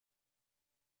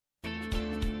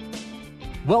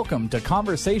Welcome to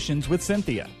Conversations with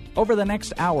Cynthia. Over the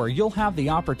next hour, you'll have the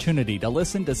opportunity to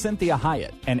listen to Cynthia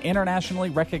Hyatt, an internationally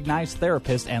recognized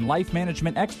therapist and life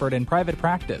management expert in private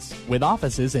practice, with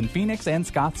offices in Phoenix and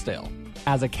Scottsdale.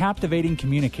 As a captivating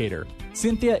communicator,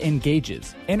 Cynthia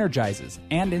engages, energizes,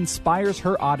 and inspires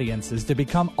her audiences to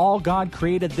become all God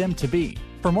created them to be.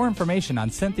 For more information on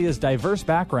Cynthia's diverse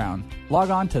background, log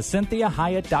on to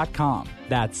CynthiaHyatt.com.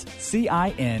 That's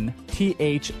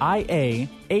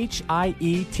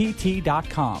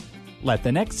CynthiaHiett.com. Let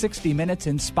the next 60 minutes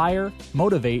inspire,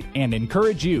 motivate, and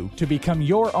encourage you to become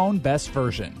your own best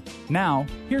version. Now,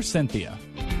 here's Cynthia.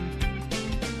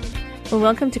 Well,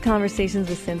 welcome to Conversations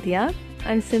with Cynthia.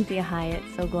 I'm Cynthia Hyatt.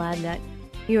 So glad that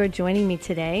you are joining me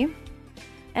today.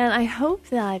 And I hope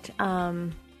that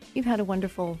you've had a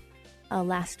wonderful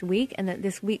last week and that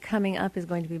this week coming up is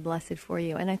going to be blessed for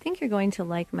you. And I think you're going to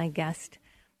like my guest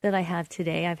that I have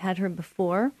today. I've had her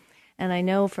before, and I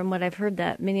know from what I've heard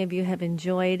that many of you have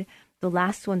enjoyed the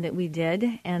last one that we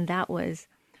did, and that was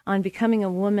on becoming a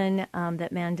woman the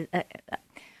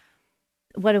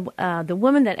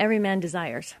woman that every man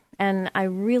desires. And I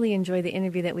really enjoyed the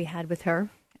interview that we had with her.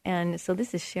 And so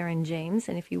this is Sharon James.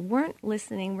 And if you weren't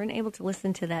able to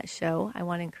listen to that show, I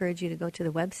want to encourage you to go to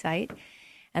the website,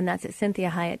 and that's at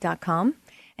CynthiaHyatt.com.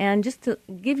 And just to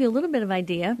give you a little bit of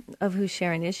idea of who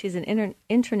Sharon is, she's an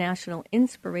international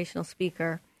inspirational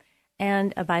speaker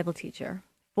and a Bible teacher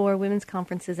for women's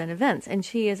conferences and events. And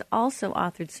she has also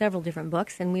authored several different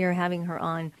books, and we are having her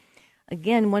on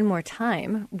again one more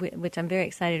time, which I'm very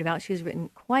excited about. She's written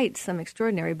quite some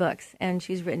extraordinary books, and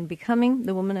she's written Becoming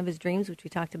the Woman of His Dreams, which we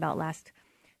talked about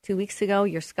 2 weeks ago,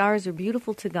 Your Scars Are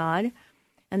Beautiful to God,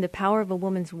 and The Power of a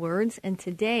Woman's Words. And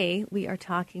today we are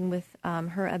talking with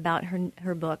her about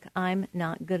her book, I'm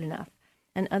Not Good Enough,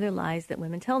 and Other Lies That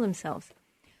Women Tell Themselves.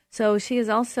 So she is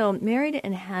also married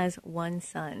and has one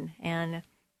son, and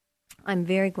I'm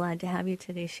very glad to have you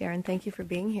today, Sharon. Thank you for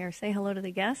being here. Say hello to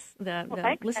the guests, the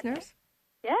listeners.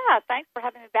 Yeah, thanks for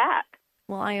having me back.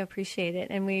 Well, I appreciate it,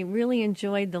 and we really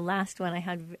enjoyed the last one. I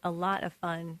had a lot of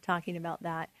fun talking about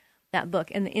that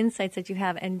book and the insights that you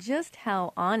have, and just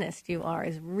how honest you are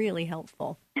is really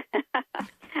helpful.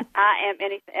 I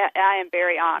am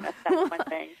very honest. That's one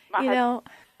thing. My husband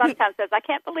sometimes says, I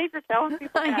can't believe you're telling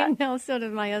people that. I know. So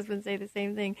does my husband say the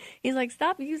same thing. He's like,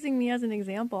 stop using me as an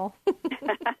example.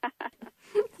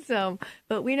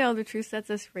 But we know the truth sets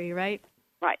us free, right?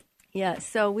 Right. Yeah.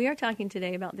 So we are talking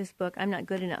today about this book, I'm Not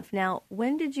Good Enough. Now,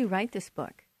 when did you write this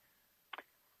book?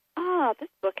 This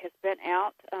book has been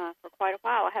out for quite a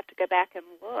while. I have to go back and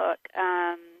look.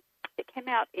 It came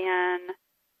out in,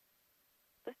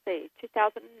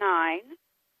 2009.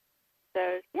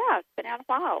 So, yeah, it's been out a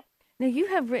while. Now, you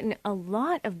have written a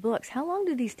lot of books. How long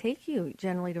do these take you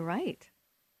generally to write?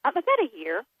 About a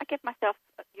year. I give myself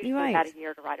usually about a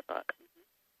year to write a book.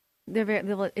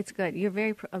 Mm-hmm. It's good.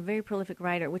 You're a very prolific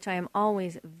writer, which I am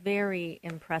always very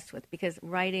impressed with, because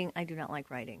writing, I do not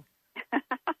like writing.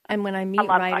 And when I meet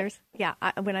writers,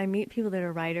 when I meet people that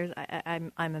are writers,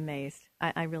 I'm amazed.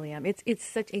 I really am. It's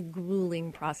such a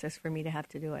grueling process for me to have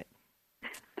to do it.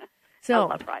 So I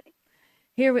love writing.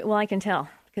 I can tell,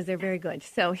 because they're very good.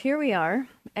 So here we are,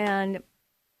 and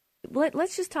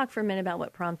let's just talk for a minute about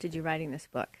what prompted you writing this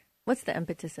book. What's the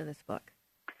impetus of this book?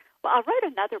 Well, I wrote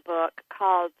another book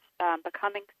called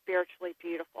Becoming Spiritually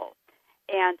Beautiful,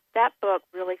 and that book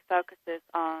really focuses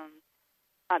on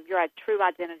your true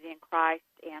identity in Christ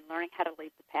and learning how to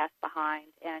leave the past behind.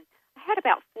 And I had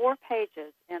about 4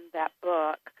 pages in that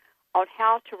book on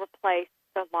how to replace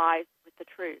the lies with the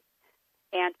truth.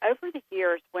 And over the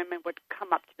years, women would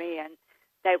come up to me and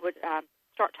they would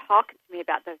start talking to me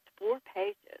about those 4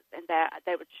 pages, and that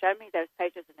they would show me those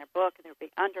pages in their book, and they would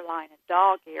be underlined and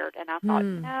dog-eared. And I thought,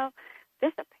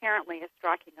 this apparently is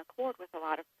striking a chord with a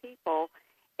lot of people,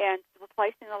 and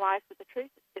replacing the lies with the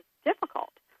truth is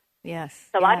difficult. Yes.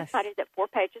 So I decided that 4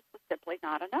 pages was simply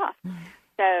not enough.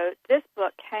 So this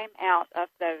book came out of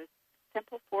those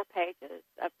simple 4 pages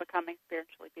of Becoming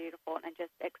Spiritually Beautiful, and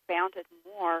just expounded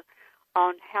more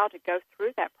on how to go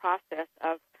through that process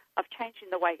of changing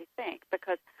the way you think.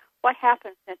 Because what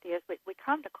happens, Cynthia, is we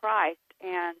come to Christ,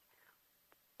 and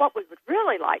what we would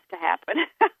really like to happen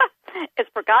is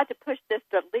for God to push this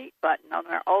delete button on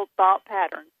our old thought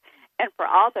patterns, and for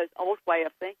all those old way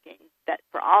of thinking,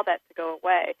 for all that to go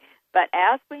away. But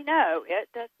as we know, it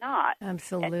does not.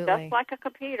 Absolutely. And just like a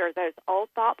computer, those old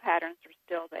thought patterns are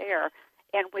still there.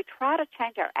 And we try to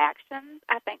change our actions.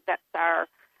 I think that's our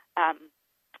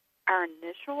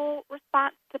initial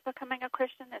response to becoming a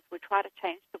Christian, is we try to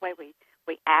change the way we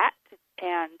act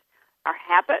and our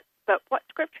habits. But what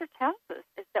Scripture tells us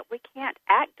is that we can't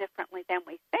act differently than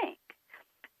we think.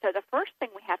 So the first thing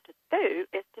we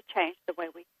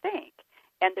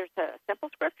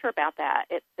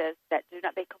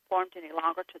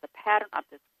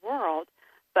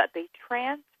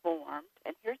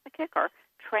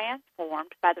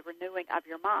by the renewing of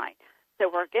your mind. So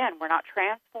we're not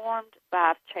transformed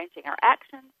by changing our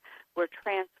actions. We're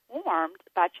transformed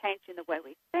by changing the way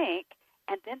we think,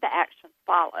 and then the actions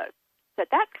follow. So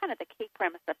that's kind of the key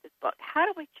premise of this book. How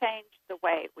do we change the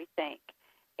way we think?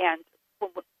 And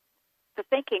the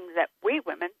thinking that we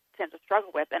women tend to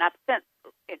struggle with, and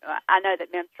I know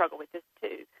that men struggle with this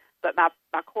too, but my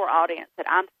core audience that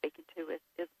I'm speaking to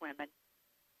is women,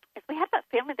 is we have that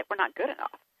feeling that we're not good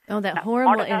enough. Oh, that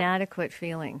horrible, inadequate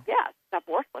feeling. Yes, that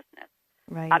worthlessness.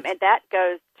 Right. And that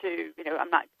goes to,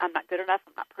 I'm not good enough,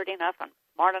 I'm not pretty enough, I'm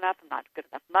smart enough, I'm not a good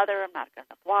enough mother, I'm not a good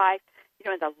enough wife.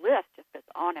 And the list just goes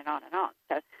on and on and on.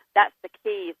 So that's the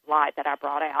key lie that I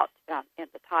brought out in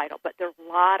the title. But there's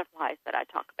a lot of lies that I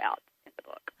talk about in the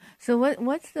book. So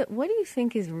what do you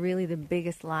think is really the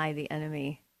biggest lie the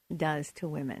enemy does to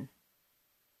women?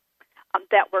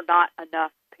 That we're not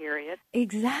enough, period.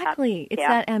 Exactly. It's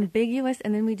that ambiguous,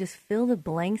 and then we just fill the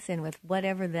blanks in with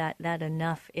whatever that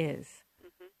enough is.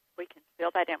 Mm-hmm. We can fill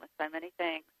that in with so many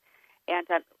things. And,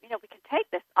 we can take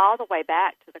this all the way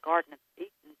back to the Garden of Eden,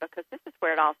 because this is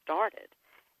where it all started.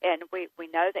 And we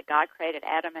know that God created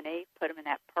Adam and Eve, put them in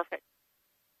that perfect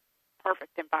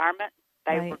environment.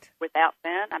 They were without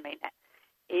sin. I mean,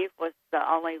 Eve was the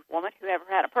only woman who ever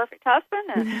had a perfect husband,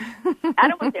 and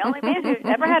Adam was the only man who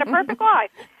ever had a perfect wife.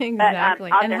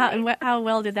 Exactly. But, and how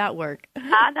well did that work?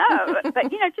 I know. But,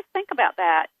 just think about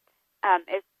that.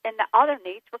 And all their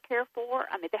needs were cared for.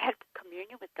 I mean, they had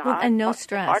communion with God. Well, and no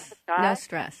stress. No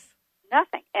stress.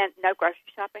 Nothing. And no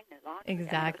grocery shopping, no laundry.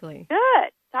 Exactly.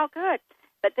 Good. It's all good.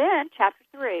 But then, chapter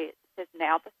 3 says,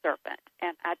 now the serpent.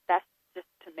 And that's just,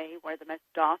 to me, one of the most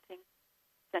daunting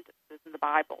sentences in the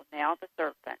Bible. Now the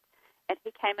serpent. And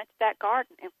he came into that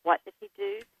garden, and what did he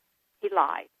do? He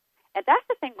lied. And that's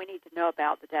the thing we need to know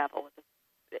about the devil.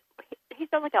 He's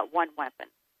only got one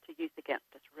weapon to use against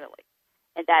us, really.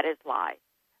 And that is lies.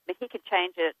 I mean, he can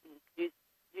change it and use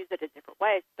it in different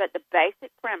ways, but the basic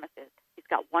premise is he's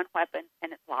got one weapon,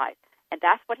 and it's lies. And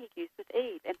that's what he used with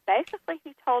Eve. And basically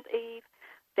he told Eve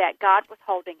that God was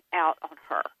holding out on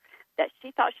her, that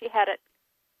she thought she had it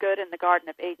good in the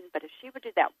Garden of Eden, but if she would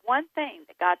do that one thing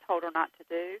that God told her not to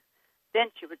do,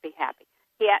 then she would be happy.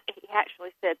 He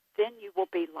actually said, then you will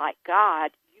be like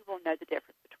God. You will know the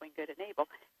difference between good and evil.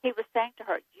 He was saying to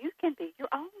her, you can be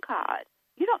your own God.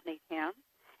 You don't need him.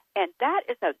 And that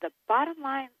is the bottom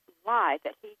line lie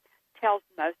that he tells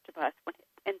most of us when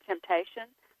in temptation.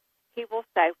 He will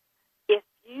say, if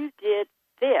you did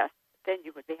this, then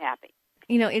you would be happy.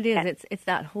 It is. It's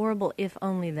that horrible if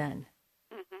only then.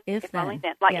 Mm-hmm. If then. Only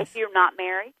then. Like if you're not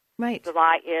married, right. The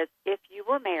lie is if you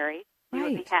were married, you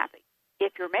would be happy.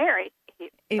 If you're married,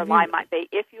 the lie might be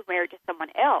if you married to someone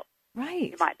else,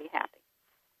 you might be happy.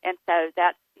 And so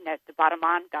that's, the bottom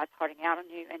line, God's holding out on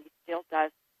you, and he still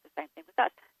does the same thing with us.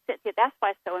 Cynthia, that's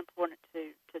why it's so important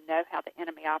to know how the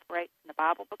enemy operates in the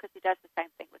Bible, because he does the same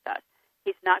thing with us.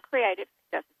 He's not creative.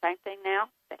 He does the same thing now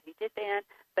that he did then,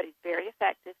 but he's very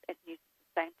effective and uses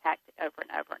the same tactic over and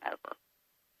over and over.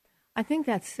 I think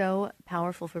that's so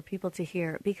powerful for people to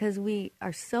hear, because we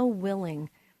are so willing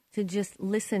to just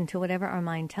listen to whatever our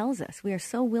mind tells us. We are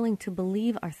so willing to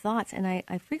believe our thoughts. And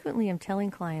I frequently am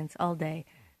telling clients all day,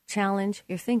 challenge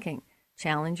your thinking,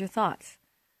 challenge your thoughts.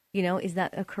 Is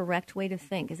that a correct way to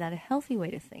think? Is that a healthy way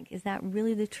to think? Is that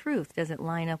really the truth? Does it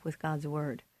line up with God's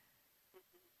word?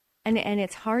 Mm-hmm. And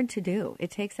it's hard to do. It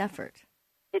takes effort.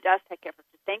 It does take effort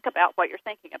to think about what you're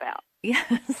thinking about.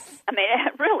 Yes. I mean,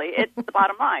 really, it's the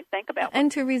bottom line. Think about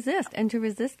and to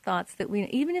resist thoughts that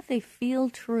even if they feel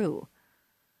true.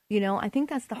 I think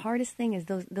that's the hardest thing, is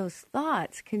those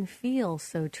thoughts can feel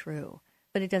so true,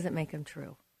 but it doesn't make them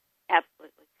true.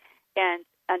 Absolutely. And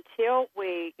until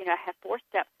we, have 4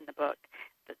 steps in the book,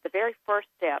 the very first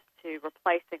step to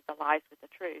replacing the lies with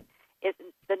the truth is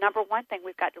the number one thing.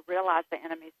 We've got to realize the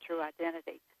enemy's true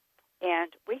identity.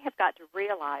 And we have got to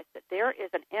realize that there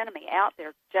is an enemy out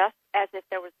there, just as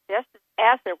there was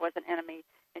an enemy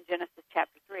in Genesis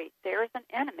chapter 3. There is an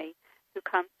enemy who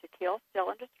comes to kill,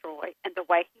 steal, and destroy, and the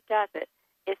way he does it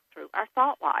is through our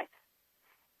thought life.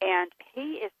 And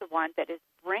he is the one that is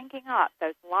bringing up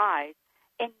those lies.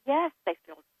 And yes, they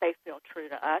feel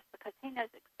true to us, because he knows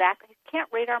exactly. He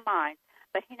can't read our minds,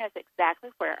 but he knows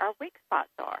exactly where our weak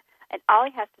spots are. And all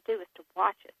he has to do is to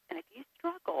watch us. And if you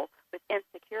struggle with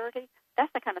insecurity,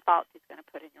 that's the kind of thoughts he's going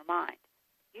to put in your mind.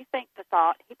 You think the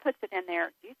thought, he puts it in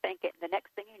there, you think it, and the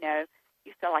next thing you know,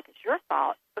 you feel like it's your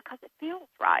thought because it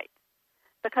feels right.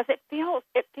 Because it feels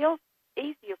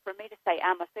easier for me to say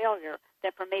I'm a failure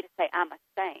than for me to say I'm a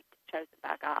saint chosen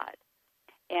by God.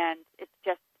 And it's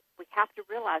just, we have to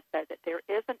realize, though, that there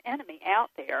is an enemy out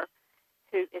there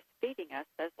who is feeding us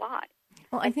those lies.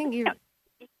 Well, I think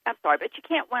I'm sorry, but you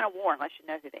can't win a war unless you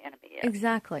know who the enemy is.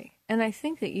 Exactly. And I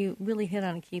think that you really hit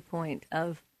on a key point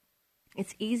of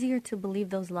it's easier to believe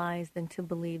those lies than to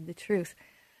believe the truth,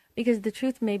 because the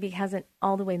truth maybe hasn't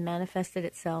all the way manifested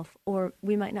itself, or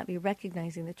we might not be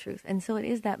recognizing the truth. And so it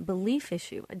is that belief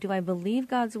issue. Do I believe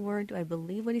God's word? Do I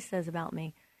believe what he says about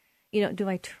me? Do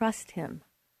I trust him?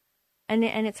 And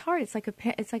it's hard. It's like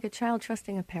a child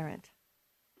trusting a parent.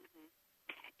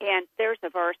 Mm-hmm. And there's a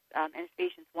verse in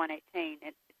Ephesians 1:18.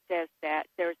 It says that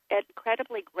there's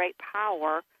incredibly great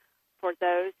power for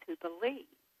those who believe.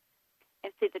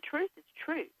 And see, the truth is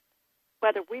truth,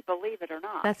 whether we believe it or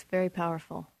not. That's very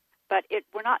powerful. But it's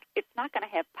not going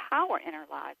to have power in our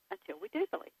lives until we do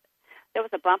believe it. There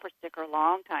was a bumper sticker a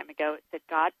long time ago. It said,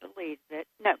 God believes it.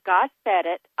 No, God said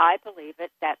it. I believe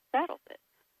it. That settles it.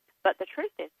 But the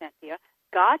truth is, Cynthia,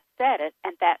 God said it,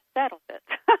 and that settles it.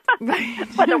 Right.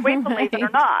 Whether we believe it or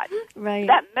not. Right.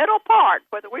 That middle part,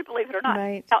 whether we believe it or not.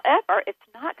 Right. However, it's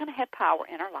not going to have power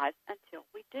in our lives until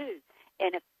we do.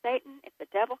 And if the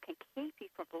devil can keep you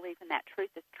from believing that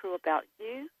truth is true about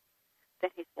you,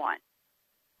 then he's won.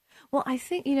 Well, I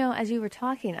think, as you were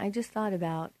talking, I just thought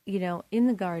about, in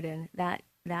the garden, that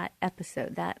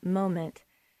episode, that moment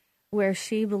where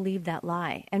she believed that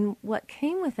lie. And what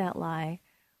came with that lie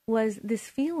was this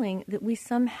feeling that we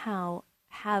somehow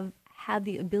have had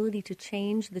the ability to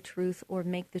change the truth or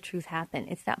make the truth happen.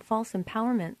 It's that false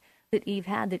empowerment that Eve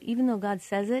had, that even though God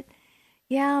says it,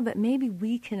 yeah, but maybe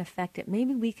we can affect it.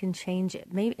 Maybe we can change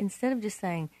it. Maybe instead of just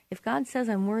saying, if God says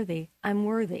I'm worthy,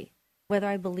 whether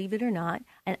I believe it or not,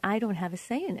 and I don't have a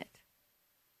say in it.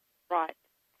 Right.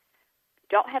 You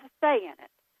don't have a say in it,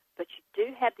 but you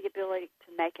do have the ability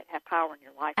to make it have power in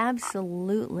your life.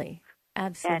 Absolutely.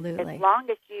 Absolutely. And as long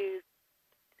as you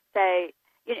say,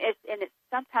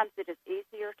 sometimes it is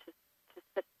easier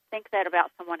to think that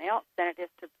about someone else than it is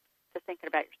to think it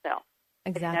about yourself.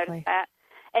 Exactly. Have you noticed that?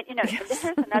 And, Yes.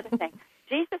 and here's another thing.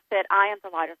 Jesus said, I am the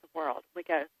light of the world. We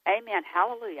go, amen,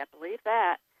 hallelujah, I believe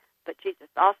that. But Jesus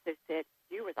also said,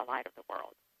 you are the light of the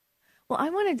world. Well, I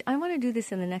want to do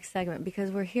this in the next segment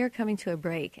because we're here coming to a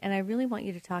break, and I really want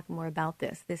you to talk more about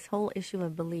this whole issue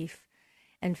of belief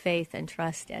and faith and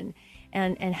trust and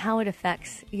how it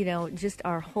affects, just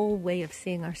our whole way of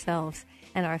seeing ourselves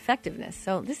and our effectiveness.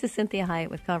 So this is Cynthia Hiett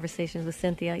with Conversations with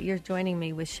Cynthia. You're joining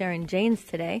me with Sharon Jaynes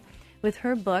today with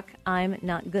her book, I'm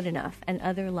Not Good Enough, and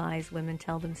Other Lies Women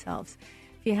Tell Themselves.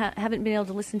 If you haven't been able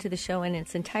to listen to the show in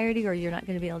its entirety, or you're not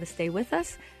going to be able to stay with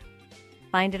us,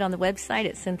 find it on the website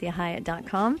at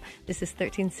CynthiaHiett.com. This is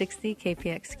 1360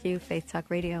 KPXQ Faith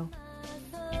Talk Radio.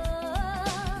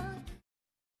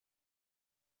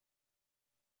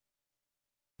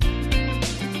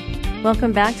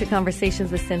 Welcome back to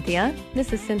Conversations with Cynthia.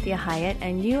 This is Cynthia Hiett,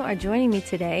 and you are joining me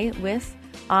today with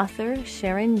author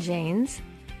Sharon Jaynes.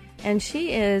 And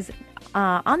she is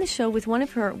on the show with one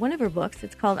of her books.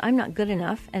 It's called I'm Not Good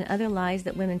Enough and Other Lies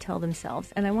That Women Tell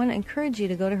Themselves. And I want to encourage you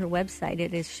to go to her website.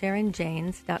 It is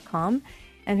SharonJaynes.com.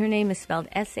 And her name is spelled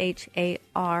Sharon,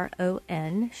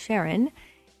 Sharon.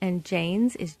 And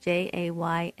Jaynes is JAYNES.com.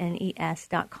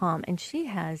 And she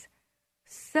has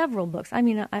several books. I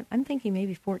mean, I'm thinking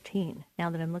maybe 14 now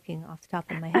that I'm looking off the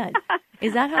top of my head.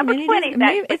 Is that how many? 20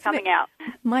 it's coming out.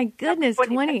 My goodness,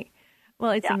 20.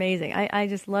 Well, it's Yeah. amazing. I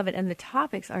just love it. And the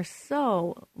topics are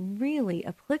so really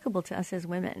applicable to us as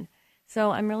women. So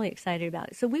I'm really excited about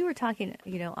it. So we were talking,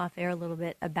 off air a little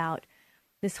bit about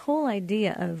this whole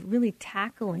idea of really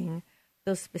tackling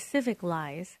those specific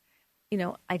lies,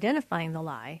 identifying the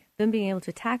lie, then being able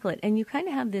to tackle it. And you kind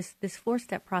of have this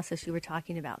 4-step process you were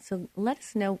talking about. So let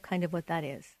us know kind of what that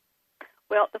is.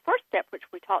 Well, the first step, which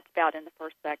we talked about in the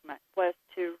first segment, was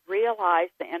to realize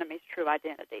the enemy's true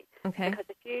identity. Okay. Because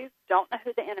if you don't know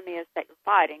who the enemy is that you're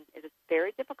fighting, it is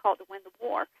very difficult to win the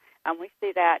war. And we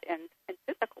see that in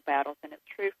physical battles, and it's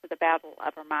true for the battle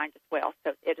of our mind as well.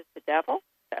 So it is the devil,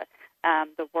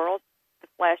 the world,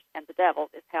 the flesh, and the devil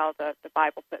is how the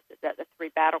Bible puts it, the 3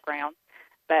 battlegrounds.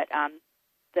 But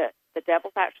the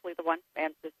devil's actually the one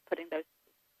and is putting those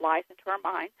lies into our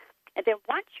mind. And then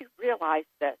once you realize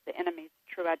the enemy's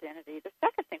true identity, the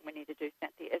second thing we need to do,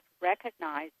 Cynthia, is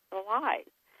recognize the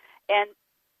lies. And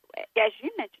as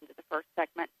you mentioned in the first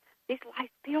segment, these lies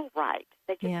feel right.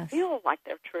 They just Yes. feel like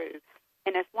they're true.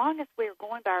 And as long as we're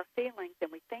going by our feelings and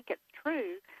we think it's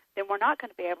true, then we're not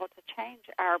going to be able to change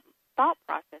our thought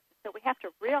processes. So we have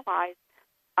to realize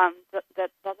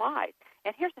the lies.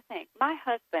 And here's the thing. My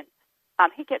husband,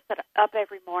 he gets up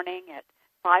every morning at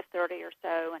 5:30 or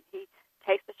so, and he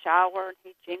takes a shower, and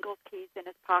he jingles keys in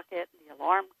his pocket, and the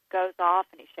alarm goes off,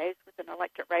 and he shaves with an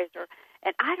electric razor.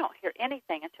 And I don't hear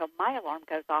anything until my alarm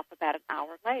goes off about an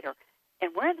hour later.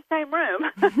 and we're in the same room.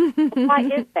 Why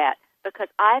is that? Because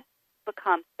I've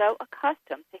become so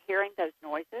accustomed to hearing those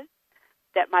noises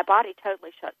that my body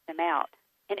totally shuts them out.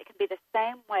 And it can be the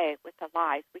same way with the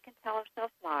lies. We can tell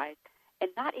ourselves lies and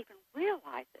not even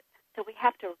realize it. So we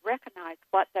have to recognize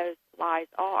what those lies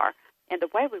are. And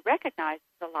the way we recognize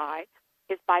the lie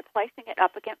is by placing it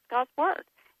up against God's Word.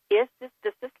 Does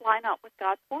this line up with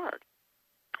God's Word?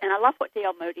 And I love what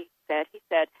D.L. Moody said. He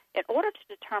said, in order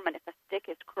to determine if a stick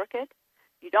is crooked,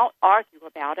 you don't argue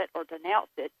about it or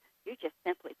denounce it. You just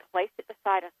simply place it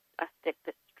beside a stick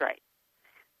that's straight.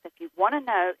 So if you want to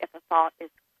know if a thought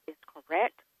is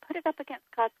correct, put it up against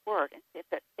God's Word and see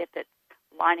if it's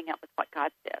lining up with what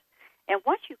God says. And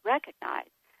once you recognize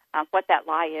what that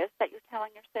lie is that you're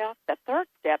telling yourself, the third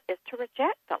step is to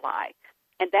reject the lie.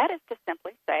 And that is to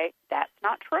simply say, that's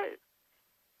not true.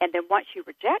 And then once you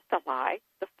reject the lie,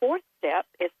 the fourth step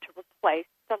is to replace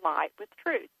the lie with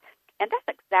truth. And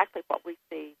that's exactly what we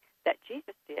see that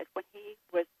Jesus did when he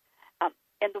was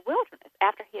in the wilderness.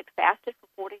 After he had fasted for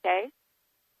 40 days,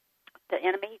 the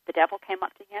enemy, the devil, came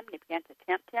up to him and he began to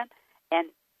tempt him. And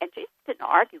Jesus didn't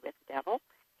argue with the devil.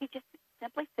 He just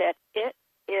simply said, it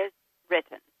is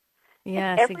written.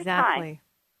 Yes, exactly.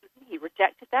 He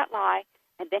rejected that lie,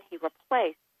 and then he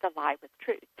replaced the lie with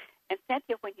truth. And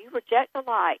Cynthia, when you reject the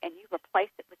lie and you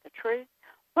replace it with the truth,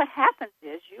 what happens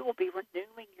is you will be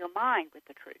renewing your mind with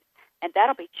the truth, and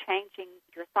that'll be changing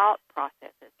your thought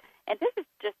processes. And this is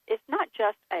it's not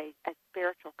just a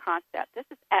spiritual concept. This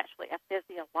is actually a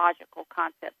physiological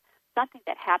concept, something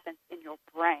that happens in your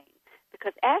brain.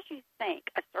 Because as you think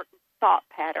a certain thought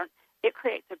pattern, it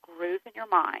creates a groove in your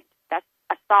mind. That's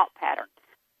a thought pattern.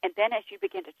 And then as you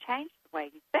begin to change the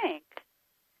way you think,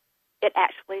 it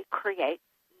actually creates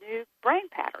new brain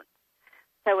patterns.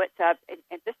 So it's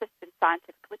and this has been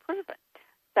scientifically proven.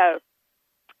 So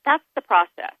that's the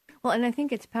process. Well, and I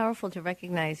think it's powerful to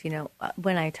recognize,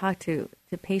 when I talk to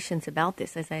patients about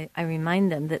this, as I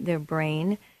remind them that their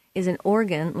brain is an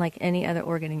organ like any other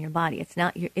organ in your body.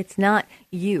 It's not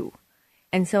you.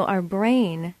 And so our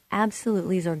brain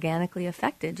absolutely is organically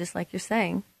affected, just like you're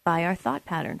saying, by our thought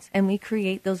patterns. And we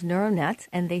create those neural nets,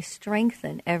 and they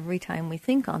strengthen every time we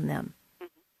think on them.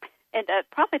 And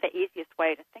probably the easiest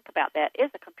way to think about that is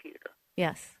a computer.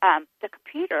 Yes. The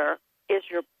computer is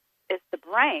the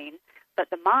brain, but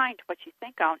the mind, what you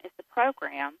think on, is the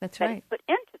program That's that right. is put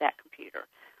into that computer.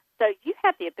 So you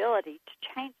have the ability to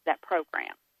change that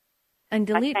program. And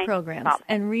delete programs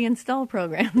and reinstall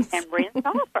programs. And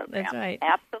reinstall programs. That's right.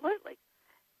 Absolutely.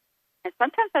 And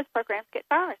sometimes those programs get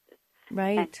viruses.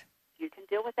 Right. And you can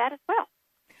deal with that as well.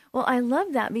 Well, I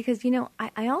love that because,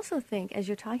 I also think, as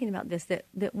you're talking about this, that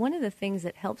one of the things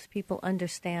that helps people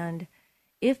understand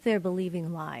if they're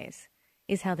believing lies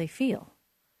is how they feel.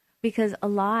 Because a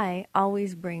lie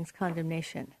always brings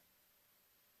condemnation.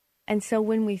 And so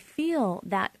when we feel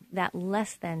that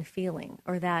less than feeling,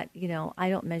 or that, I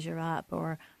don't measure up,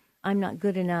 or I'm not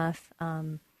good enough,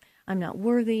 I'm not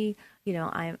worthy,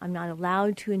 I'm not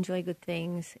allowed to enjoy good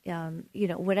things,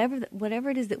 whatever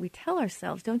it is that we tell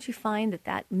ourselves, don't you find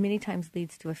that many times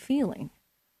leads to a feeling?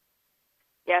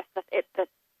 Yes,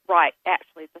 that's right.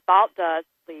 Actually, the thought does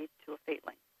lead to a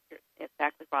feeling. You're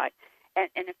exactly right. And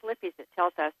in Philippians, it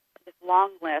tells us this long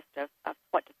list of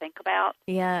what to think about.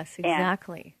 Yes,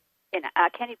 exactly. And I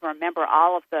can't even remember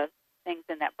all of the things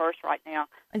in that verse right now.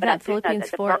 Is that Philippians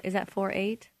 4? Is that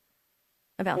 4:8?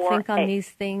 About 4, think on 8. These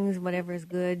things, whatever is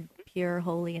good, pure,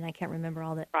 holy, and I can't remember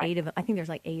all the 8 of them. I think there's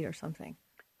like 8 or something.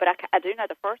 But I do know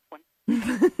the first one.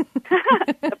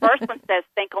 The first one says,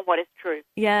 think on what is true.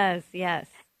 Yes, yes.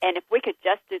 And if we could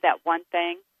just do that one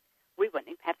thing, we wouldn't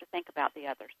even have to think about the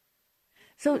others.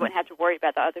 So we wouldn't have to worry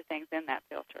about the other things in that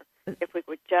filter if we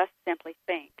would just simply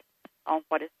think on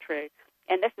what is true.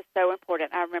 And this is so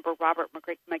important. I remember Robert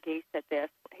McGee said this.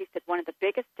 He said, one of the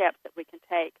biggest steps that we can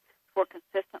take for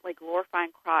consistently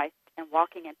glorifying Christ and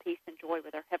walking in peace and joy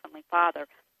with our Heavenly Father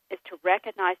is to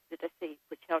recognize the deceit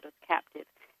which held us captive.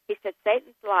 He said,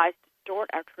 Satan's lies distort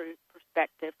our true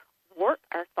perspective, warp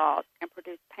our thoughts, and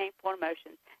produce painful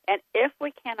emotions. And if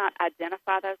we cannot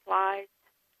identify those lies,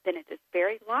 then it is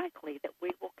very likely that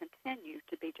we will continue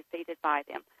to be defeated by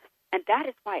them. And that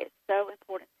is why it's so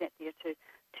important, Cynthia, to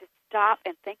stop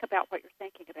and think about what you're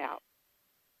thinking about.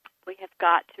 We have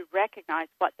got to recognize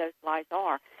what those lies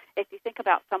are. If you think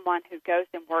about someone who goes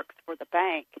and works for the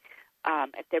bank,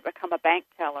 if they become a bank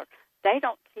teller, they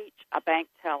don't teach a bank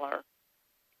teller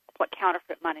what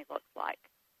counterfeit money looks like.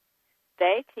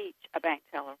 They teach a bank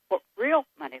teller what real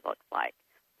money looks like,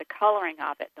 the coloring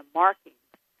of it, the markings,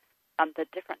 the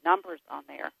different numbers on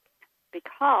there.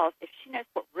 Because if she knows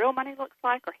what real money looks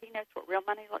like, or he knows what real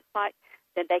money looks like,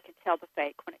 then they can tell the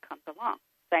fake when it comes along.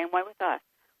 Same way with us.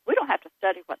 We don't have to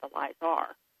study what the lies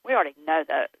are. We already know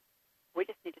those. We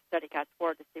just need to study God's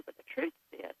Word to see what the truth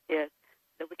is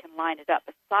so we can line it up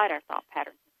beside our thought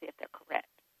patterns and see if they're correct.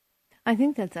 I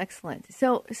think that's excellent.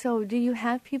 So do you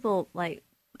have people like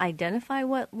identify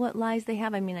what lies they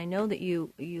have? I mean, I know that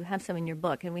you have some in your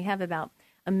book, and we have about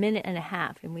a minute and a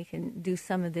half, and we can do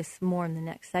some of this more in the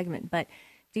next segment. But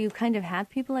do you kind of have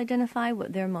people identify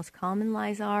what their most common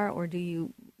lies are, or do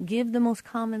you give the most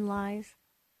common lies?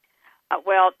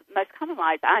 Well, the most common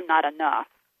lies, I'm not enough.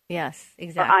 Yes,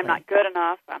 exactly. Or I'm not good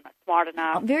enough. I'm not smart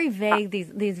enough. Very vague,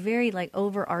 these very like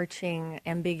overarching,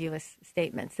 ambiguous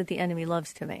statements that the enemy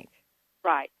loves to make.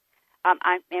 Right. I'm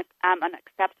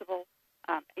unacceptable.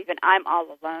 Even I'm all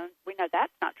alone. We know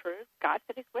that's not true. God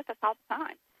said He's with us all the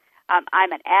time.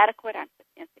 I'm inadequate. I'm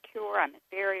insecure. I'm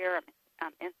inferior.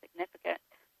 I'm insignificant.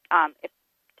 If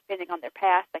depending on their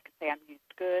past, they could say I'm used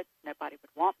good. Nobody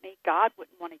would want me. God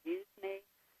wouldn't want to use me.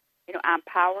 I'm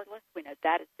powerless. We know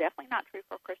that is definitely not true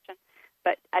for a Christian.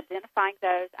 But identifying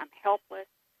those, I'm helpless.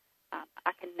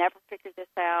 I can never figure this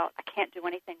out. I can't do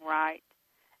anything right.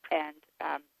 And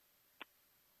I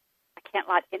can't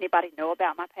let anybody know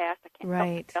about my past. I can't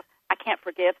help myself. I can't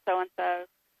forgive so-and-so.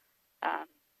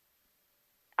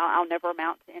 I'll never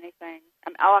amount to anything.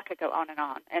 I could go on.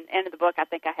 And in the book, I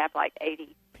think I have like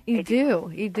 80. You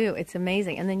do. It's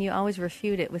amazing. And then you always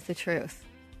refute it with the truth.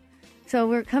 So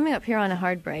we're coming up here on a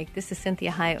hard break. This is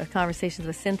Cynthia Hiett with Conversations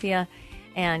with Cynthia,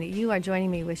 and you are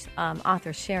joining me with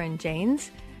author Sharon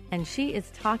Jaynes, and she is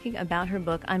talking about her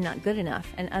book, I'm Not Good Enough,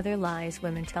 and Other Lies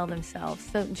Women Tell Themselves.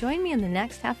 So join me in the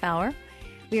next half hour.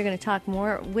 We are going to talk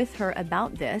more with her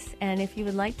about this, and if you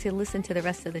would like to listen to the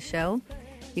rest of the show,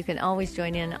 you can always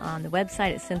join in on the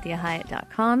website at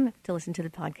CynthiaHiett.com to listen to the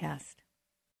podcast.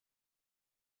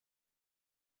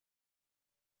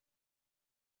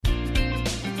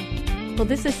 Well,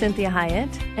 this is Cynthia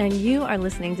Hiett, and you are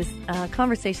listening to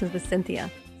Conversations with Cynthia.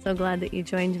 So glad that you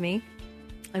joined me.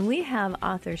 And we have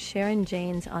author Sharon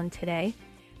Jaynes on today,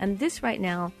 and this right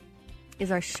now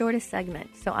is our shortest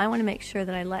segment. So I want to make sure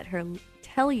that I let her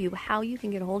tell you how you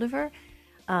can get a hold of her,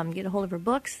 get a hold of her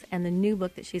books, and the new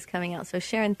book that she's coming out. So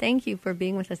Sharon, thank you for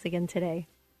being with us again today.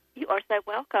 You are so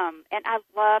welcome, and I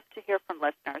love to hear from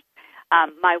listeners.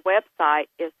 My website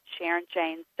is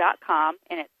SharonJaynes.com,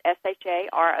 and it's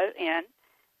ShaRon.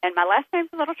 And my last name's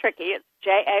a little tricky. It's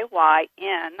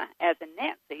JAYN, as in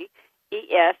Nancy,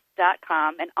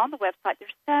 ES.com. And on the website,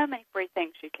 there's so many free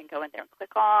things you can go in there and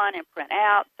click on and print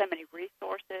out, so many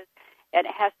resources. And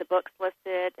it has the books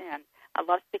listed. And I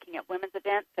love speaking at women's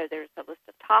events, so there's a list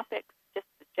of topics, just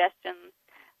suggestions.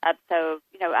 So,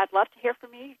 I'd love to hear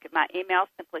from you. My email is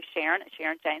simply Sharon at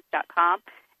SharonJaynes.com.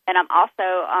 And I'm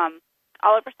also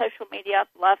all over social media.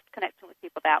 Love connecting with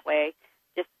people that way.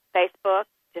 Just Facebook,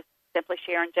 just simply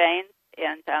Sharon Jaynes.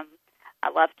 And I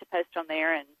love to post on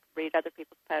there and read other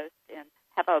people's posts and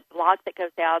have a blog that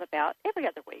goes out about every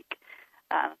other week.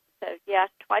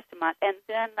 Twice a month. And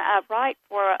then I write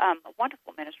for a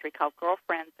wonderful ministry called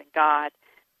Girlfriends in God.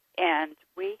 And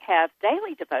we have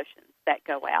daily devotions that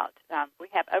go out. We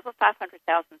have over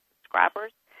 500,000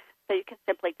 subscribers. So you can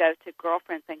simply go to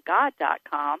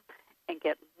girlfriendsingod.com and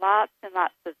get lots and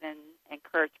lots of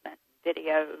encouragement,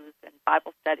 videos, and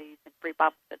Bible studies and free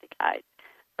Bible study guides.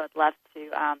 So I'd love to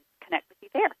connect with you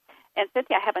there. And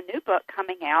Cynthia, I have a new book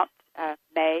coming out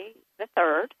May the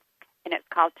 3rd, and it's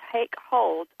called Take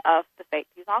Hold of the Faith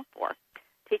You Long For,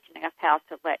 teaching us how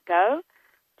to let go,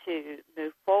 to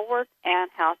move forward, and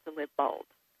how to live bold.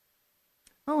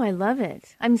 Oh, I love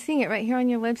it. I'm seeing it right here on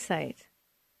your website.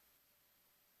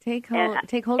 Take hold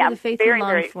of the faith you long for. I'm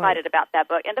very excited about that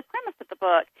book. And the premise of the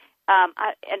book,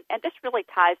 and this really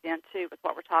ties into with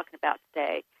what we're talking about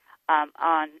today, on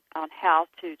how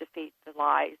to defeat the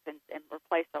lies and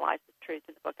replace the lies with truth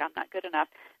in the book, I'm Not Good Enough.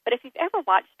 But if you've ever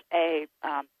watched a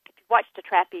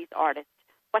trapeze artist,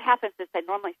 what happens is they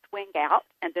normally swing out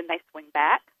and then they swing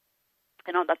back.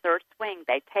 And on the third swing,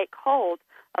 they take hold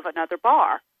of another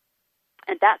bar.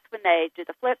 And that's when they do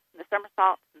the flips and the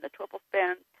somersaults and the triple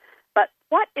spins. But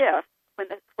what if, when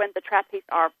the trapeze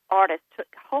artist took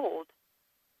hold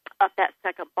of that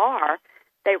second bar,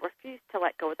 they refused to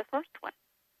let go of the first one?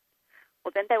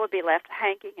 Well, then they would be left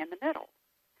hanging in the middle.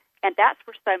 And that's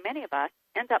where so many of us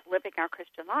end up living our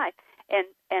Christian life. And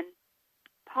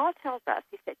Paul tells us,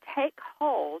 he said, take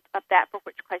hold of that for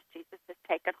which Christ Jesus has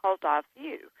taken hold of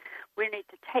you. We need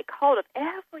to take hold of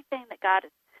everything that God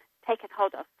has taken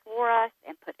hold of for us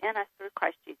and put in us through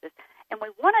Christ Jesus. And we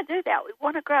want to do that. We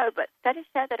want to grow, but studies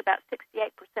show that about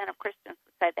 68% of Christians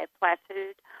would say they've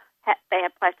plateaued. They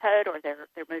have plateaued, or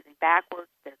they're moving backwards.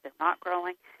 They're not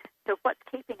growing. So what's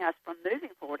keeping us from moving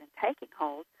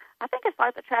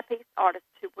these artists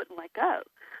who wouldn't let go.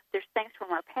 There's things from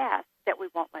our past that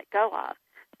we won't let go of.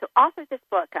 So all through this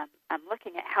book, I'm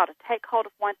looking at how to take hold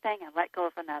of one thing and let go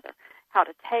of another, how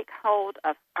to take hold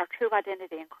of our true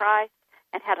identity in Christ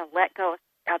and how to let go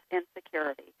of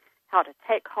insecurity, how to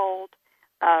take hold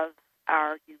of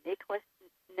our uniqueness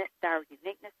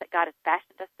that God has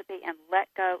fashioned us to be, and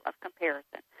let go of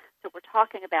comparison. So we're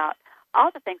talking about all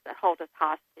the things that hold us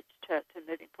hostage to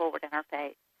moving forward in our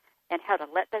faith, and how to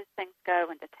let those things go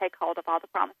and to take hold of all the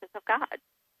promises of God.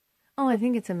 Oh, I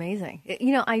think it's amazing.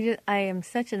 I am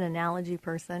such an analogy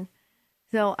person,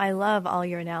 so I love all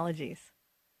your analogies.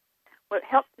 Well, it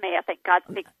helps me. I think God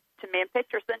speaks to me in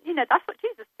pictures, and that's what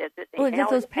Jesus did. Well, it's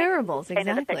those parables,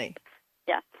 exactly.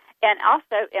 Yeah, and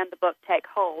also in the book Take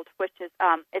Hold, which is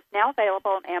it's now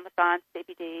available on Amazon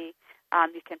CBD.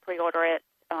 You can pre-order it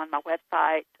on my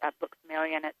website, Books A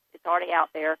Million. It's already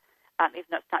out there, even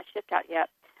though it's not shipped out yet.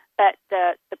 But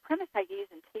the premise I use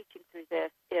in teaching through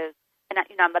this is, and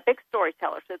I'm a big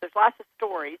storyteller, so there's lots of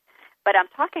stories. But I'm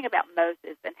talking about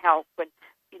Moses and how when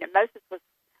Moses was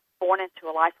born into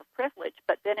a life of privilege,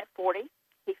 but then at 40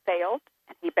 he failed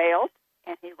and he bailed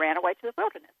and he ran away to the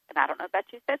wilderness. And I don't know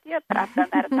about you, Cynthia, but I've done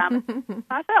that a time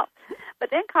myself. But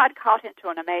then God called him to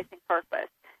an amazing purpose.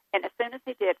 And as soon as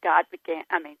he did,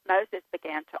 Moses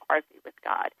began to argue with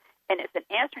God. And it's in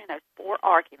answering those 4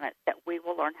 arguments that we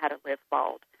will learn how to live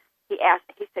bold. He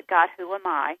said, God, who am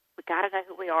I? We got to know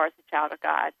who we are as a child of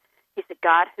God. He said,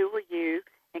 God, who are you?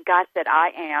 And God said,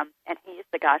 I am. And he is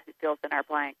the God who fills in our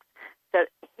blanks. So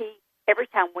every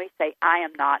time we say, I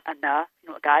am not enough, you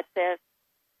know what God says?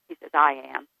 He says, I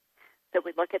am. So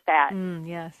we look at that.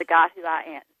 Yes. The God who I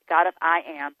am, the God of I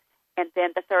am. And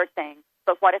then the third thing,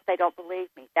 but what if they don't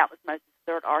believe me? That was Moses'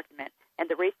 third argument. And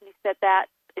the reason he said that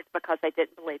is because they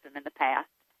didn't believe him in the past.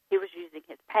 He was using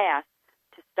his past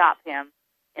to stop him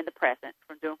in the present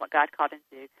from doing what God called him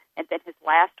to do. And then his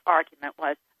last argument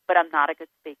was, but I'm not a good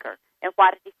speaker. And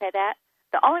why did he say that?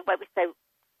 The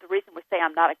reason we say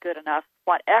I'm not a good enough,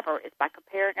 whatever, is by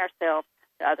comparing ourselves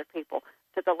to other people.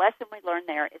 So the lesson we learn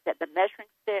there is that the measuring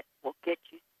stick will get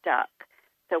you stuck.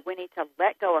 So we need to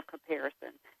let go of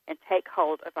comparison and take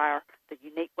hold of the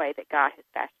unique way that God has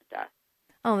fashioned us.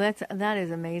 Oh, that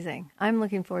is amazing. I'm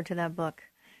looking forward to that book.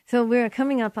 So we're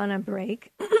coming up on a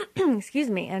break, excuse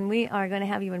me, and we are going to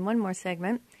have you in one more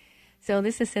segment. So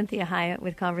this is Cynthia Hiett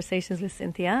with Conversations with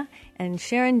Cynthia, and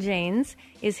Sharon Jaynes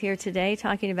is here today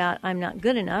talking about I'm Not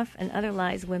Good Enough and Other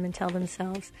Lies Women Tell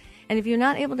Themselves. And if you're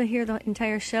not able to hear the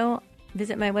entire show,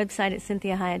 visit my website at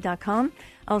CynthiaHiett.com.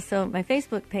 Also, my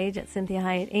Facebook page at Cynthia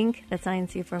Hiett Inc. That's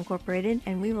INC for Incorporated,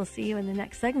 and we will see you in the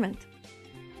next segment.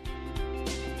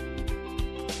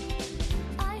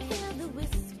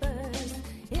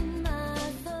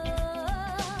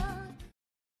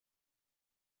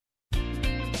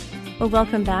 Well,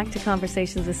 welcome back to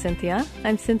Conversations with Cynthia.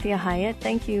 I'm Cynthia Hiett.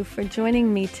 Thank you for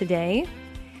joining me today.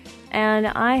 And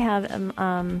I have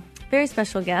a very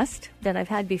special guest that I've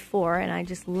had before, and I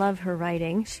just love her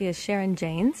writing. She is Sharon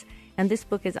Jaynes, and this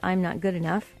book is I'm Not Good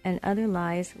Enough and Other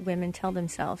Lies Women Tell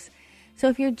Themselves. So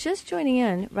if you're just joining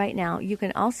in right now, you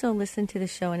can also listen to the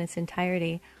show in its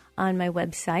entirety on my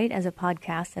website as a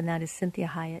podcast, and that is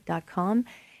CynthiaHiett.com.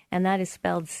 And that is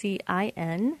spelled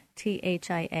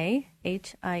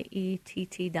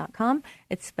CynthiaHiett.com.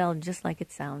 It's spelled just like it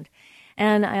sounds.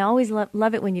 And I always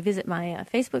love it when you visit my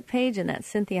Facebook page, and that's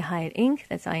Cynthia Hiett Inc.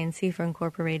 That's INC for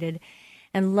Incorporated.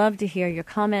 And love to hear your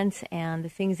comments and the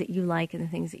things that you like and the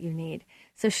things that you need.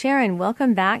 So Sharon,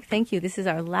 welcome back. Thank you. This is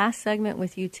our last segment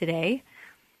with you today.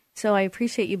 So I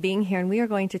appreciate you being here, and we are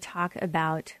going to talk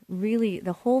about really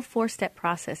the whole 4-step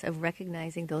process of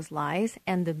recognizing those lies,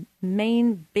 and the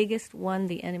main, biggest one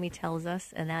the enemy tells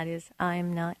us, and that is,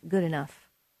 I'm not good enough.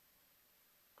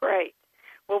 Great.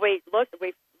 Well, we've looked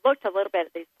a little bit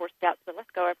at these 4 steps, but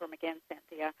let's go over them again,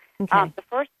 Cynthia. Okay. The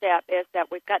first step is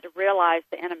that we've got to realize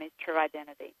the enemy's true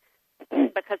identity.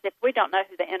 Because if we don't know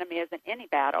who the enemy is in any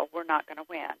battle, we're not going to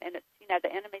win. And it's,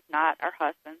 the enemy's not our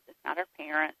husbands, it's not our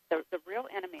parents. The real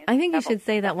enemy is I think you should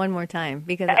say that one more time,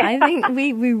 because I think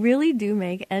we really do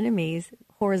make enemies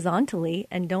horizontally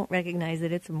and don't recognize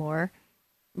that it's more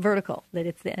vertical, that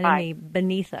it's the enemy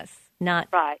beneath us, not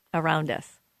around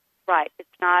us. Right. It's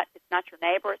not your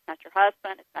neighbor, it's not your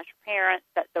husband, it's not your parents.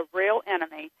 That the real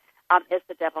enemy is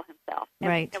the devil himself.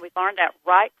 And we learned that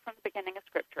right from the beginning of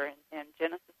Scripture in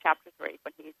Genesis chapter 3,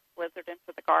 when he slithered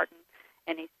into the garden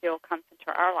and he still comes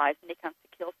into our lives, and he comes to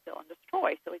kill, steal, and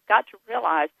destroy. So we've got to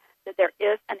realize that there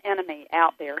is an enemy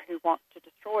out there who wants to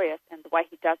destroy us, and the way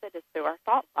he does it is through our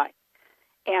thought life.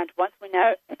 And once we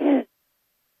know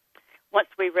once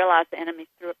we realize the enemy's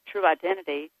true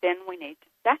identity, then we need to,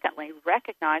 secondly,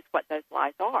 recognize what those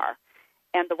lies are.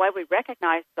 And the way we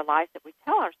recognize the lies that we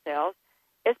tell ourselves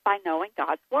is by knowing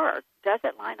God's Word. Does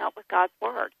it line up with God's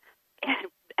Word?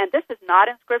 And this is not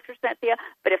in Scripture, Cynthia,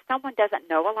 but if someone doesn't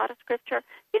know a lot of Scripture,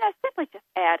 simply just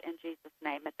add in Jesus'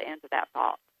 name at the end of that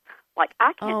thought. Like,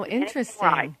 I can't do anything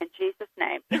right in Jesus'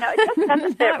 name. It just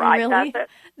doesn't fit right, really, does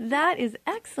it? That is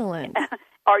excellent.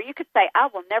 Or you could say, I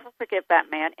will never forgive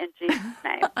that man in Jesus'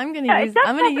 name. I'm going to use that.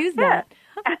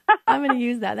 I'm going to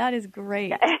use that. That is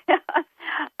great.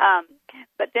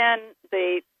 But then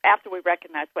after we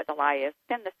recognize what the lie is,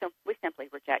 then we simply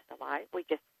reject the lie. We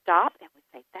just stop and we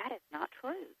say, that is not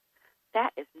true.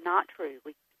 That is not true.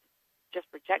 We just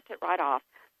reject it right off.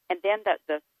 And then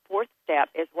the fourth step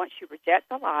is once you reject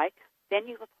the lie, then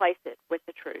you replace it with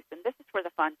the truth. And this is where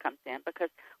the fun comes in, because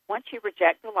once you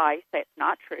reject the lie, you say it's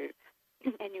not true,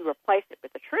 and you replace it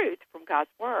with the truth from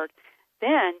God's Word,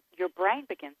 then your brain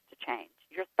begins to change.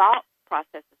 Your thought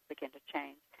processes begin to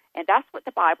change. And that's what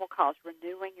the Bible calls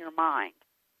renewing your mind.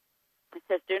 It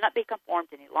says, do not be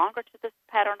conformed any longer to this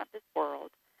pattern of this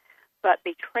world, but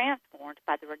be transformed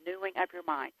by the renewing of your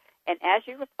mind. And as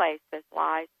you replace those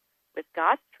lies with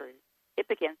God's truth, it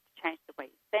begins to change the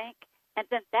way you think, and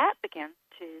then that begins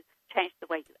to change the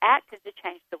way you act and to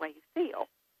change the way you feel.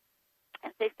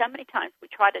 And see, so many times we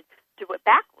try to do it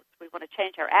backwards. We want to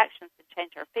change our actions and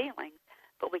change our feelings,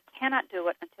 but we cannot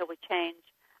do it until we change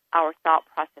our thought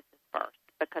processes first,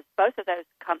 because both of those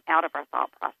come out of our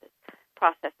thought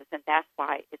processes, and that's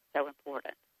why it's so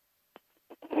important.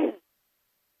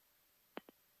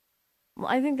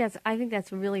 Well, I think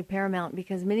that's really paramount,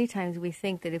 because many times we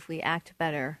think that if we act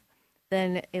better,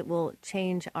 then it will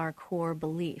change our core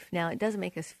belief. Now, it does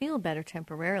make us feel better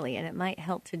temporarily, and it might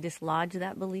help to dislodge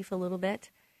that belief a little bit,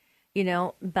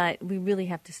 but we really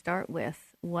have to start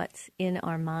with what's in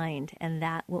our mind and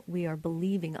that what we are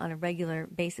believing on a regular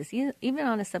basis, even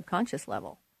on a subconscious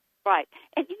level. Right.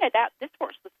 And, that this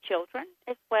works with children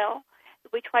as well.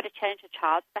 We try to change a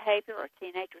child's behavior or a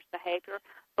teenager's behavior,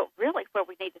 but really where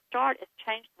we need to start is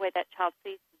change the way that child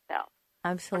sees himself.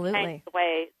 Absolutely. Or change the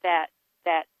way that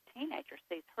teenager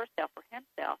sees herself or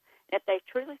himself. And if they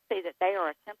truly see that they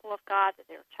are a temple of God, that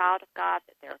they're a child of God,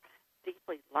 that they're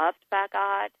deeply loved by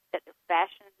God, that they're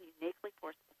fashioned uniquely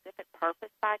for a specific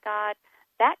purpose by God,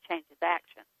 that changes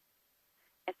action.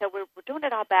 And so we're doing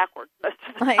it all backwards most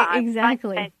of the time.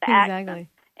 Exactly.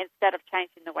 Instead of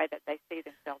changing the way that they see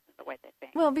themselves and the way they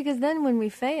think. Well, because then when we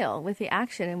fail with the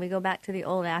action and we go back to the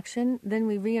old action, then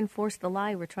we reinforce the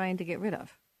lie we're trying to get rid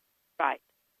of. Right.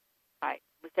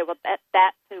 We say, well,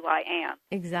 that's who I am.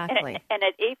 Exactly. And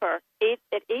it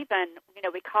even,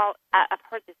 we call, I've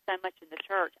heard this so much in the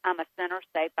church, I'm a sinner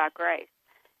saved by grace.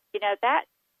 That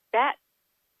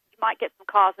you might get some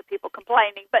calls of people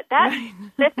complaining, but that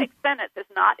specific sentence is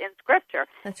not in Scripture.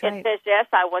 That's right. It says, yes,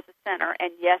 I was a sinner,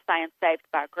 and yes, I am saved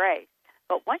by grace.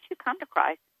 But once you come to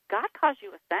Christ, God calls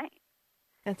you a saint.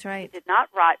 That's right.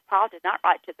 Paul did not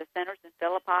write to the sinners in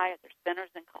Philippi or the sinners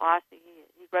in Colossae.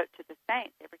 He wrote to the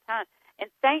saints every time. And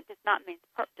saint does not mean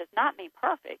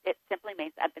perfect. It simply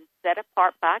means I've been set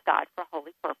apart by God for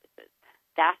holy purposes.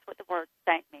 That's what the word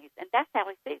saint means, and that's how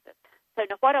he sees it. So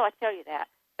now, why do I tell you that?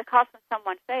 Because when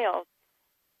someone fails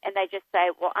and they just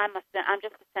say, well, I'm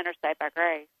just a sinner saved by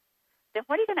grace, then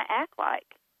what are you going to act like?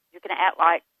 You're going to act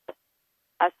like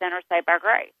a sinner saved by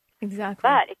grace. Exactly.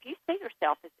 But if you see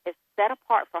yourself as set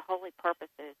apart for holy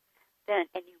purposes, then,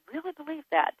 and you really believe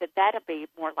that'll be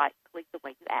more likely the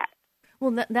way you act.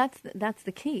 Well, that's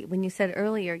the key. When you said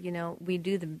earlier, we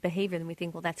do the behavior and we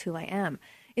think, well, that's who I am.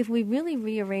 If we really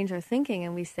rearrange our thinking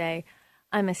and we say,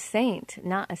 I'm a saint,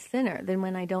 not a sinner, then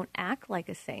when I don't act like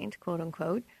a saint, quote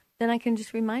unquote, then I can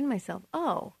just remind myself,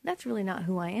 oh, that's really not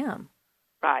who I am.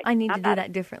 Right. I need to do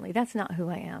that differently. That's not who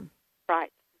I am.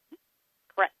 Right.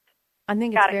 Correct. I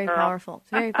think it's very powerful.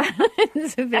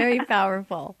 It's very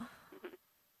powerful.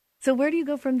 So where do you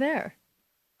go from there?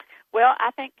 Well, I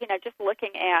think, just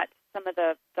looking at some of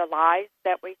the lies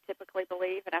that we typically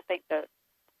believe, and I think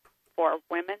for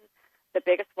women, the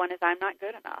biggest one is I'm not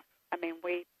good enough. I mean,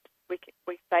 we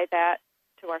say that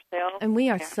to ourselves. And we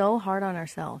are so hard on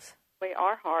ourselves. We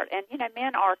are hard. And,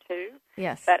 men are too.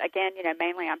 Yes. But again,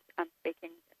 mainly I'm speaking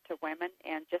to women,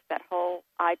 and just that whole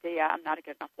idea, I'm not a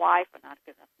good enough wife, I'm not a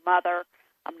good enough mother,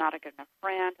 I'm not a good enough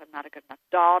friend, I'm not a good enough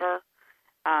daughter.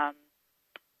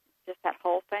 Just that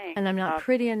whole thing. And I'm not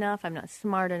pretty enough, I'm not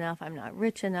smart enough, I'm not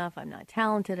rich enough, I'm not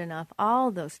talented enough,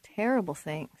 all those terrible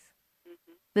things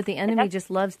that the enemy just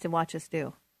loves to watch us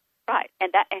do. Right,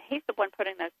 and he's the one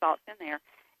putting those thoughts in there.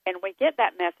 And we get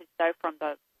that message, though, from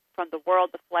the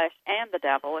world, the flesh, and the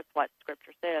devil. It's what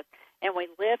Scripture says. And we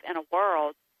live in a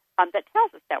world that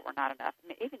tells us that we're not enough. I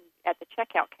mean, even at the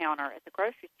checkout counter at the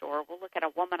grocery store, we'll look at a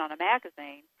woman on a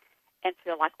magazine and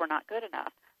feel like we're not good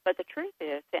enough. But the truth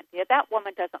is, Cynthia, that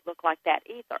woman doesn't look like that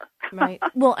either. Right.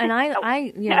 Well, and I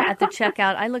at the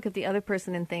checkout, I look at the other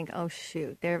person and think, oh,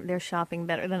 shoot, they're shopping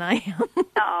better than I am.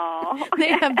 Oh. They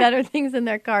have better things in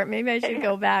their cart. Maybe I should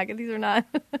go back. These are not.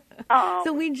 Oh.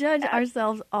 So we judge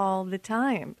ourselves all the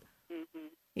time. Mm-hmm.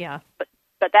 Yeah. But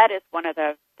that is one of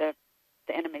the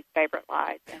enemy's favorite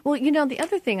lies. Well, the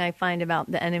other thing I find about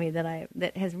the enemy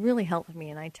that has really helped me,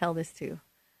 and I tell this to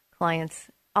clients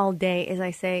all day, is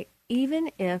I say, even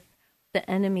if the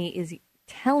enemy is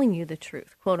telling you the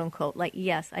truth, quote unquote, like,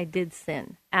 yes, I did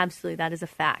sin. Absolutely, that is a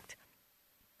fact.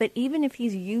 But even if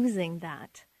he's using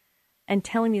that and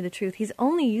telling me the truth, he's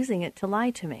only using it to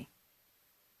lie to me.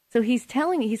 So he's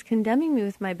condemning me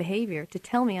with my behavior to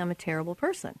tell me I'm a terrible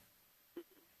person.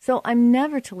 So I'm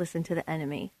never to listen to the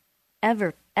enemy,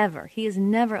 ever, ever. He is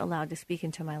never allowed to speak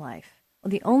into my life.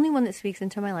 The only one that speaks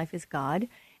into my life is God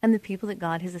and the people that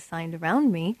God has assigned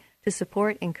around me to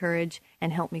support, encourage,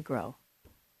 and help me grow.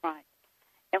 Right.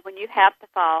 And when you have the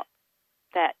thought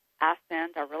that I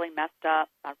sinned, I really messed up,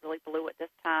 I really blew it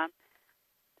this time,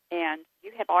 and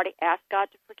you have already asked God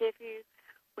to forgive you,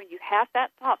 when you have that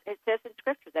thought, it says in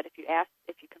Scripture that if you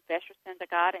confess your sin to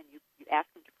God and you ask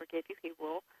Him to forgive you, He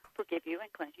will forgive you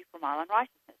and cleanse you from all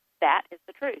unrighteousness. That is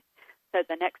the truth. So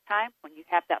the next time when you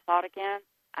have that thought again,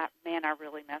 I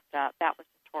really messed up. That was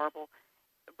just horrible.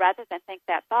 Rather than think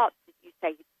that thought, you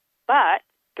say, but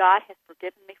God has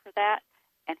forgiven me for that,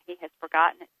 and He has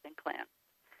forgotten it's been cleansed.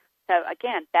 So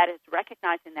again, that is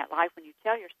recognizing that lie when you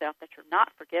tell yourself that you're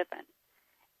not forgiven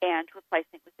and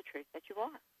replacing it with the truth that you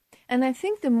are. And I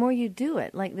think the more you do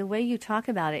it, like the way you talk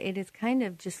about it, it is kind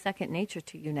of just second nature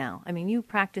to you now. I mean, you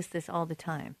practice this all the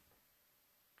time.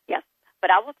 Yes,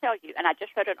 but I will tell you, and I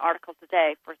just wrote an article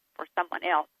today for someone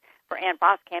else, for Ann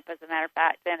Boskamp, as a matter of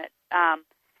fact, and it's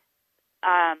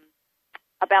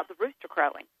about the rooster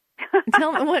crowing.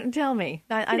 Tell me.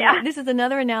 This is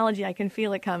another analogy. I can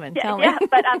feel it coming. Tell me. Yeah,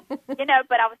 but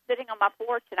but I was sitting on my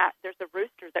porch, and there's a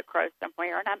rooster that crows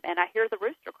somewhere, and I hear the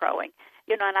rooster crowing,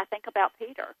 and I think about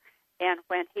Peter, and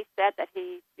when he said that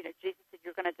Jesus said,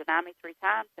 "You're going to deny me 3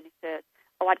 times," and he said,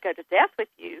 "Oh, I'd go to death with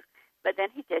you," but then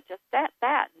he did just that,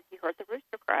 and he heard the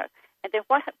rooster crow, and then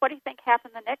what do you think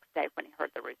happened the next day when he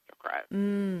heard the rooster crow?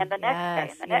 And the next day,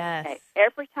 and the next day,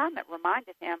 every time it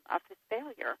reminded him of his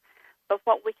failure. But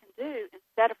what we can do,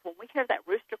 instead of when we hear that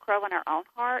rooster crow in our own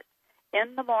heart,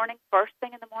 in the morning, first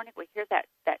thing in the morning, we hear that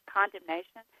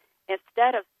condemnation.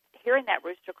 Instead of hearing that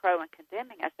rooster crow and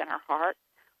condemning us in our heart,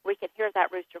 we can hear that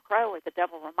rooster crow with the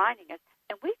devil reminding us,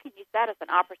 and we can use that as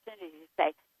an opportunity to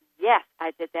say, yes,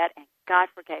 I did that, and God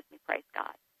forgave me, praise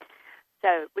God.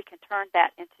 So we can turn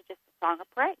that into just a song of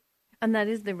praise. And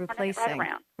that is the replacing.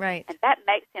 Right. And that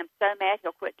makes him so mad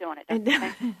he'll quit doing it,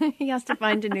 doesn't he? He has to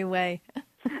find a new way.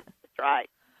 Right.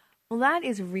 Well, that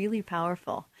is really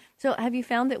powerful. So have you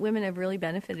found that women have really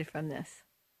benefited from this?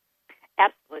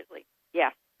 Absolutely,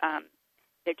 yes.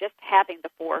 They're just having the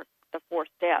four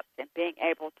steps and being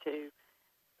able to,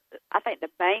 I think the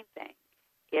main thing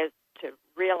is to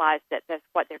realize that that's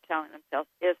what they're telling themselves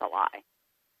is a lie.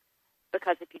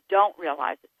 Because if you don't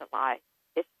realize it's a lie,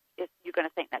 you're going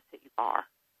to think that's who you are.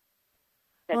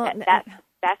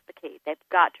 That's the key. They've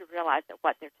got to realize that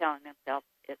what they're telling themselves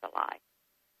is a lie.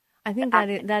 I think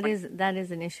that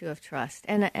is an issue of trust,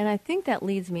 and I think that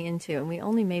leads me into, and we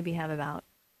only maybe have about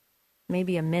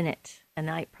maybe a minute,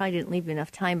 and I probably didn't leave enough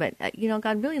time, but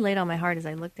God really laid on my heart as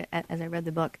I read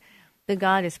the book, that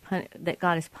God is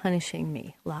punishing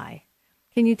me lie.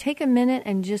 Can you take a minute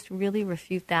and just really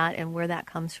refute that and where that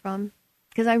comes from?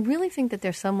 Because I really think that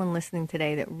there's someone listening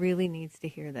today that really needs to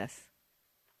hear this.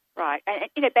 Right, and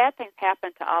bad things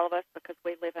happen to all of us because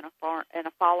we live in a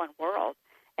fallen world.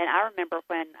 And I remember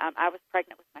when I was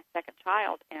pregnant with my second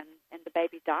child and the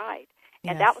baby died.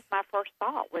 And that was my first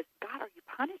thought was, God, are you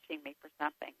punishing me for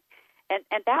something? And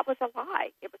that was a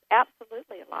lie. It was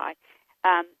absolutely a lie.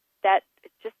 That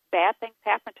just bad things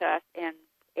happen to us, and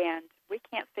we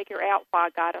can't figure out why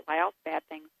God allows bad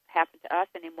things to happen to us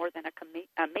any more than a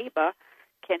amoeba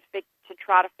can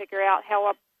try to figure out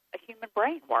how a human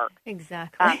brain works.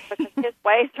 Exactly. Because his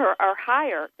ways are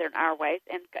higher than our ways.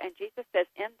 And Jesus says,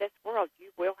 in this world, you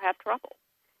will have trouble.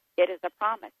 It is a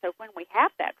promise. So when we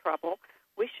have that trouble,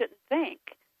 we shouldn't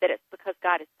think that it's because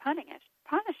God is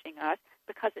punishing us,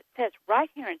 because it says right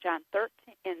here in John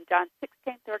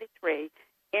 16:33,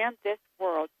 in this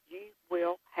world, you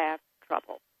will have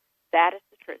trouble. That is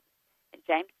the truth. And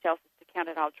James tells us to count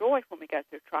it all joy when we go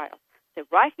through trials. So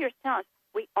right here it's telling us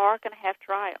we are going to have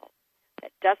trials.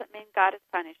 That doesn't mean God is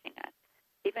punishing us.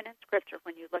 even in Scripture,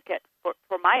 when you look at,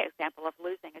 for my example of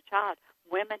losing a child,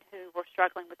 women who were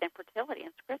struggling with infertility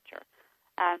in Scripture,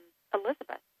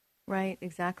 Elizabeth. Right,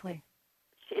 exactly.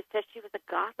 It says she was a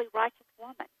godly, righteous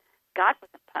woman. God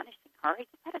wasn't punishing her. He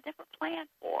just had a different plan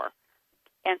for her.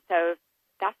 And so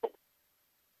that's what...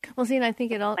 Well, see, and I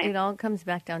think it all comes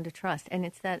back down to trust. And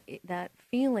it's that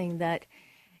feeling that,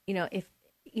 if,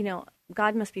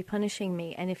 God must be punishing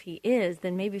me. And if he is,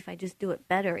 then maybe if I just do it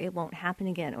better, it won't happen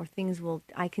again, or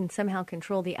I can somehow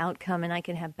control the outcome, and I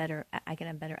can have better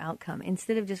outcome,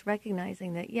 instead of just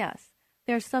recognizing that, yes,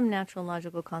 there are some natural,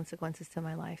 logical consequences to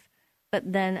my life.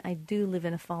 But then I do live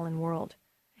in a fallen world,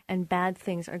 and bad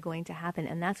things are going to happen.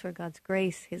 And that's where God's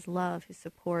grace, his love, his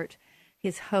support,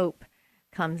 his hope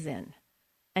comes in,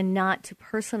 and not to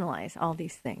personalize all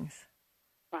these things.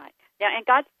 Right. Yeah, and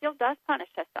God still does punish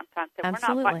us sometimes. So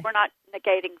Absolutely. We're not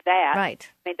negating that.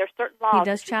 Right. I mean, there's certain laws. He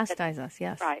does chastise us,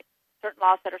 yes. Right. Certain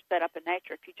laws that are set up in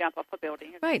nature. If you jump off a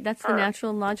building. Right, that's the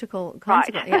natural and logical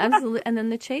consequence. Right. Yeah, absolutely. And then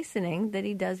the chastening that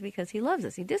he does because he loves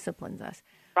us. He disciplines us.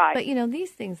 Right. But,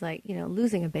 these things like,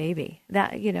 losing a baby,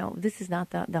 that, this is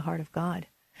not the heart of God.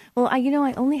 Well, I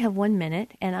only have 1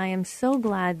 minute, and I am so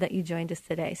glad that you joined us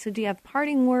today. So do you have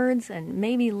parting words, and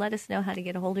maybe let us know how to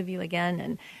get a hold of you again,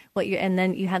 and and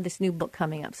then you have this new book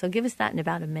coming up. So give us that in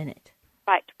about a minute.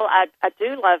 Right. Well, I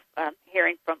do love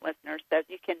hearing from listeners, so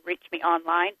you can reach me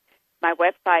online. My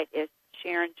website is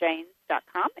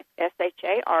SharonJanes.com. It's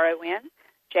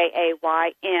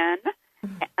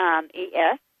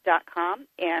SharonJaynes.com,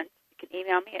 and you can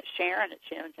email me at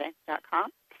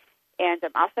Sharon@SharonJanes.com. And I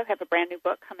also have a brand new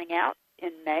book coming out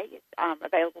in May. It's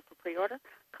available for pre-order,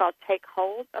 called Take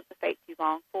Hold of the Faith You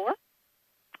Long For.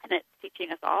 And it's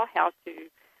teaching us all how to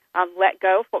let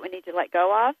go of what we need to let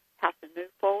go of, how to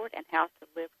move forward, and how to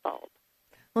live bold.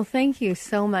 Well, thank you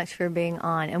so much for being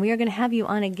on. And we are going to have you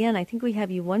on again. I think we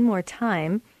have you one more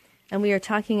time. And we are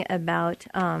talking about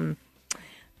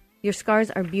your scars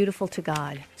are beautiful to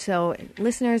God. So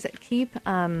listeners, keep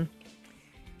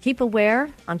aware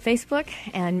on Facebook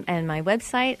and my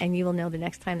website, and you will know the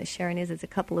next time that Sharon is. It's a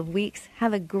couple of weeks.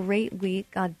 Have a great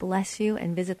week. God bless you,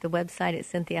 and visit the website at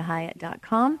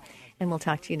CynthiaHiett.com, and we'll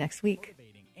talk to you next week.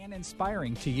 And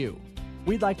inspiring to you.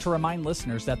 We'd like to remind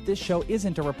listeners that this show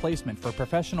isn't a replacement for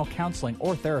professional counseling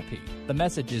or therapy. The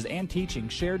messages and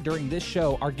teachings shared during this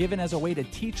show are given as a way to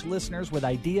teach listeners with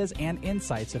ideas and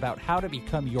insights about how to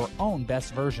become your own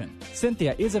best version.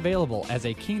 Cynthia is available as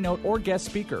a keynote or guest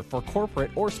speaker for corporate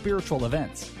or spiritual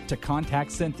events. To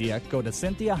contact Cynthia, go to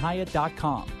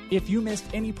CynthiaHiett.com. If you missed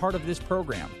any part of this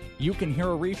program, you can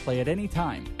hear a replay at any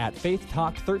time at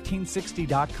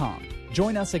FaithTalk1360.com.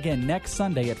 Join us again next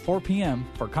Sunday at 4 p.m.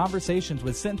 for Conversations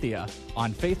with Cynthia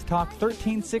on Faith Talk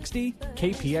 1360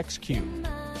 KPXQ.